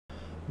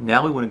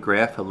Now we want to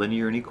graph a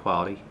linear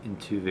inequality in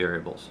two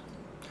variables.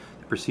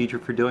 The procedure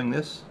for doing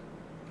this,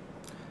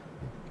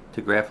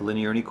 to graph a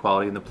linear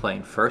inequality in the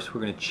plane, first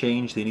we're going to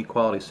change the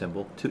inequality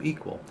symbol to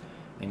equal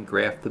and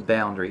graph the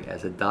boundary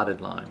as a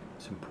dotted line.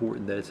 It's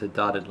important that it's a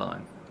dotted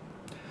line.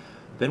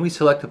 Then we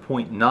select a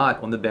point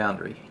not on the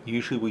boundary.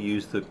 Usually we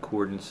use the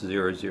coordinates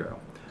 0, 0.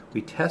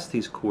 We test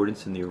these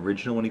coordinates in the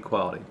original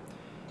inequality.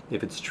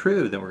 If it's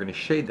true, then we're going to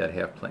shade that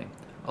half plane.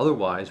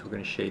 Otherwise, we're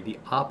going to shade the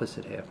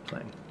opposite half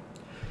plane.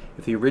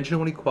 If the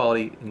original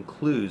inequality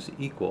includes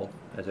equal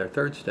as our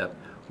third step,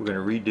 we're going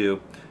to redo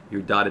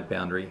your dotted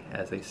boundary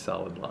as a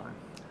solid line.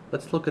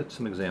 Let's look at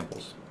some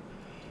examples.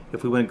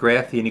 If we want to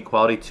graph the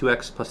inequality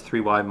 2x plus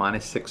 3y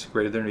minus 6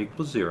 greater than or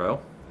equal to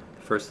 0,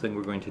 the first thing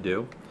we're going to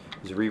do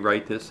is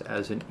rewrite this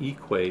as an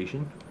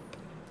equation.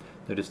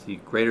 Notice the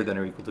greater than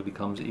or equal to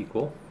becomes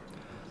equal.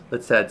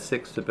 Let's add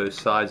 6 to both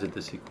sides of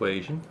this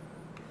equation.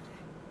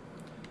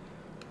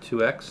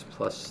 2x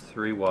plus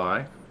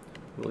 3y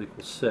will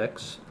equal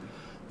 6.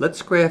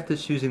 Let's graph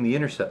this using the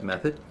intercept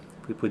method.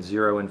 If we put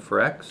 0 in for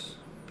x,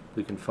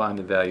 we can find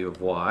the value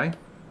of y.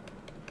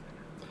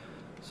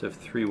 So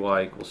if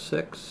 3y equals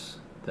 6,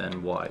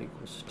 then y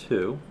equals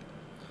 2.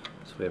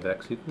 So we have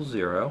x equals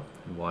 0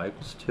 and y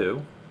equals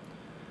 2.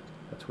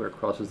 That's where it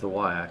crosses the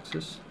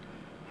y-axis.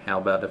 How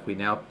about if we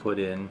now put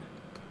in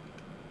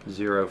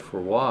 0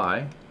 for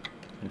y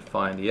and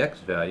find the x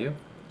value?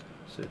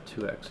 So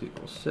 2x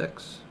equals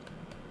 6,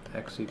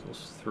 x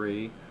equals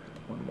 3,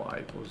 when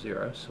y equals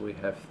 0. So we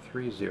have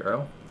 3,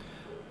 0.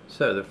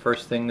 So the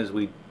first thing is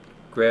we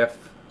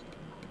graph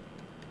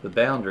the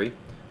boundary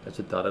as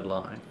a dotted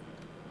line.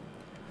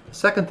 The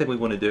second thing we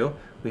want to do,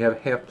 we have a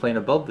half plane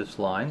above this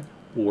line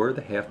or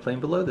the half plane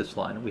below this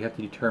line, and we have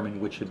to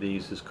determine which of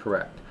these is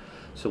correct.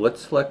 So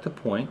let's select a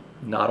point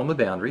not on the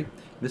boundary. In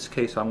this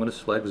case I'm going to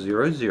select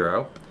 0,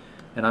 0,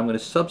 and I'm going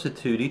to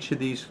substitute each of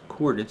these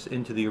coordinates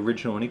into the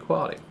original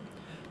inequality.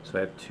 So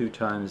I have 2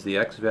 times the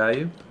x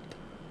value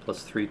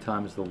plus 3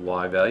 times the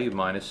y value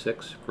minus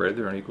 6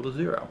 greater than or equal to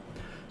 0.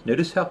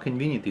 Notice how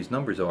convenient these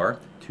numbers are.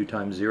 2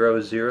 times 0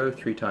 is 0,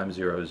 3 times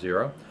 0 is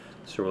 0.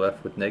 So we're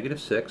left with negative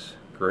 6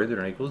 greater than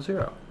or equal to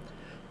 0.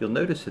 You'll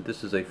notice that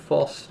this is a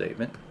false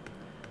statement.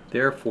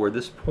 Therefore,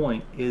 this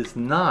point is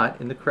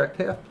not in the correct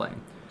half plane.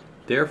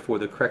 Therefore,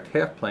 the correct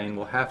half plane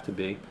will have to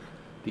be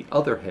the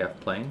other half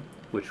plane,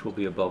 which will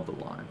be above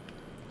the line.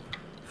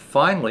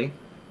 Finally,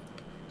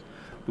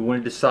 we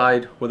want to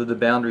decide whether the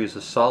boundary is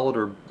a solid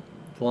or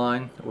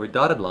line or a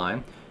dotted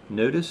line.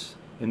 Notice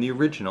in the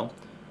original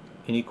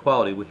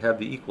inequality we have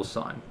the equal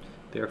sign.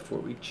 Therefore,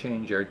 we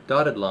change our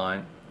dotted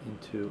line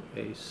into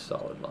a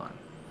solid line.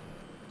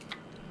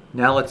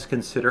 Now let's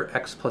consider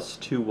x plus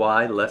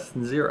 2y less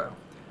than 0.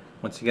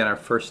 Once again, our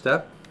first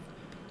step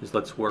is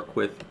let's work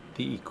with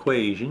the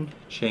equation,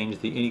 change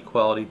the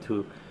inequality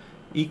to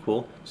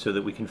equal so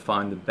that we can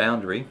find the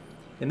boundary.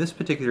 In this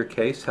particular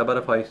case, how about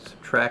if I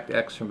subtract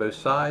x from both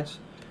sides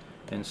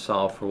and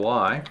solve for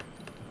y?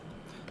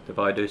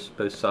 Divide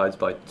both sides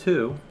by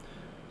 2,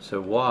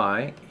 so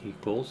y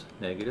equals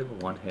negative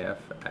 1/2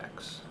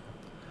 x.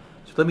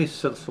 So let me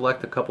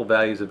select a couple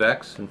values of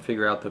x and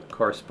figure out the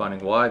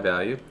corresponding y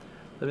value.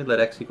 Let me let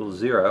x equal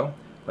 0.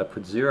 If I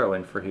put 0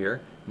 in for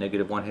here,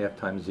 negative 1/2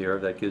 times 0,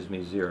 that gives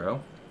me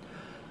 0.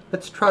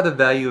 Let's try the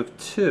value of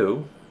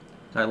 2.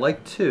 I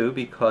like 2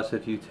 because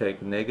if you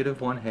take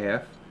negative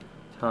 1/2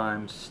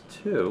 times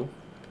 2,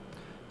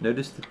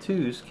 notice the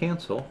 2's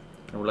cancel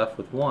and we're left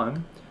with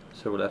 1.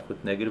 So we're left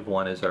with negative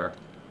 1 as our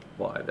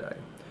y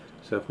value.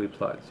 So if we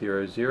plot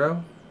 0,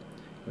 0,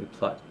 we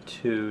plot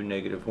 2,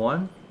 negative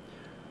 1.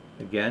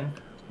 Again,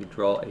 we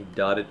draw a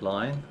dotted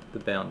line, the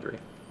boundary.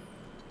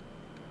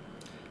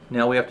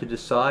 Now we have to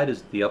decide, is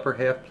it the upper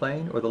half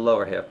plane or the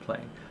lower half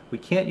plane? We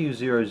can't use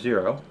 0,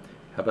 0.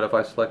 How about if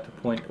I select a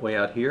point way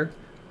out here?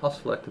 I'll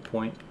select a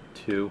point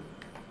 2,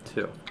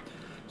 2.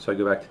 So I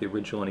go back to the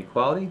original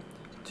inequality,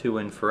 2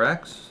 in for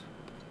x,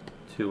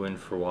 2 in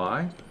for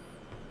y.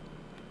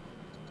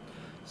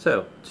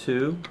 So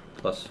 2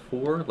 plus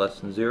 4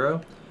 less than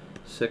 0,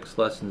 6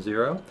 less than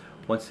 0.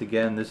 Once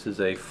again, this is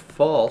a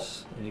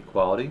false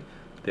inequality,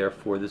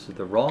 therefore this is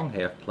the wrong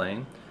half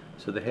plane.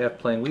 So the half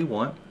plane we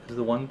want is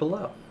the one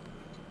below.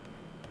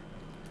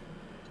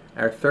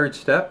 Our third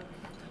step,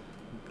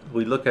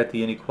 we look at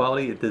the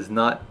inequality. It does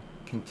not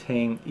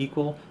contain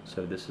equal,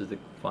 so this is the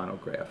final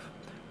graph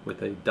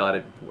with a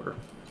dotted border.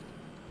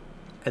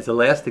 As a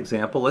last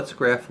example, let's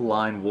graph the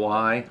line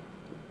y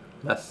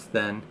less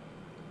than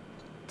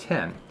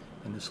 10,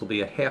 and this will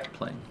be a half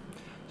plane.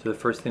 So the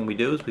first thing we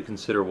do is we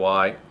consider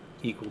y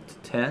equal to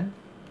 10.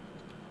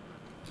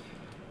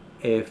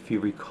 If you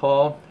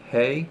recall,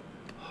 hey,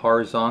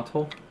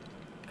 horizontal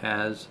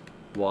as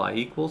y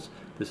equals,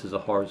 this is a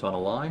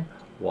horizontal line,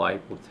 y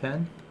equals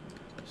 10.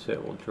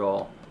 So we'll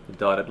draw the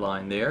dotted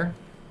line there.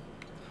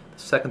 The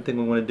second thing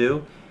we want to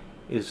do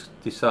is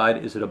decide,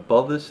 is it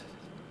above this,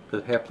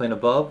 the half plane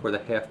above or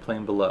the half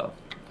plane below?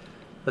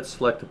 Let's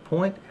select a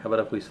point. How about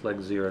if we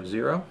select 0,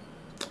 0?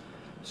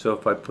 So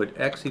if I put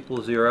x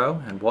equals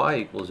 0 and y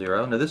equals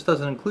 0, now this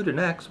doesn't include an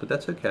x, but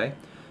that's okay.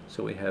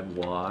 So we had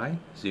y,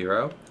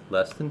 0,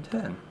 less than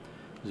 10.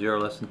 0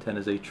 less than 10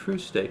 is a true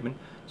statement,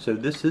 so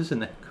this is in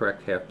the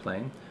correct half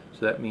plane.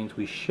 So that means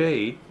we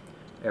shade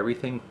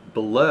everything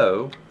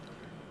below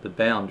the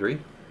boundary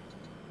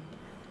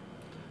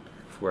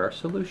for our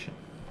solution.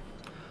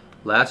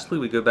 Lastly,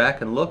 we go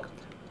back and look,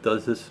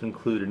 does this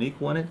include an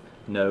equal in it?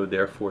 No,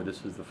 therefore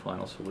this is the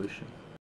final solution.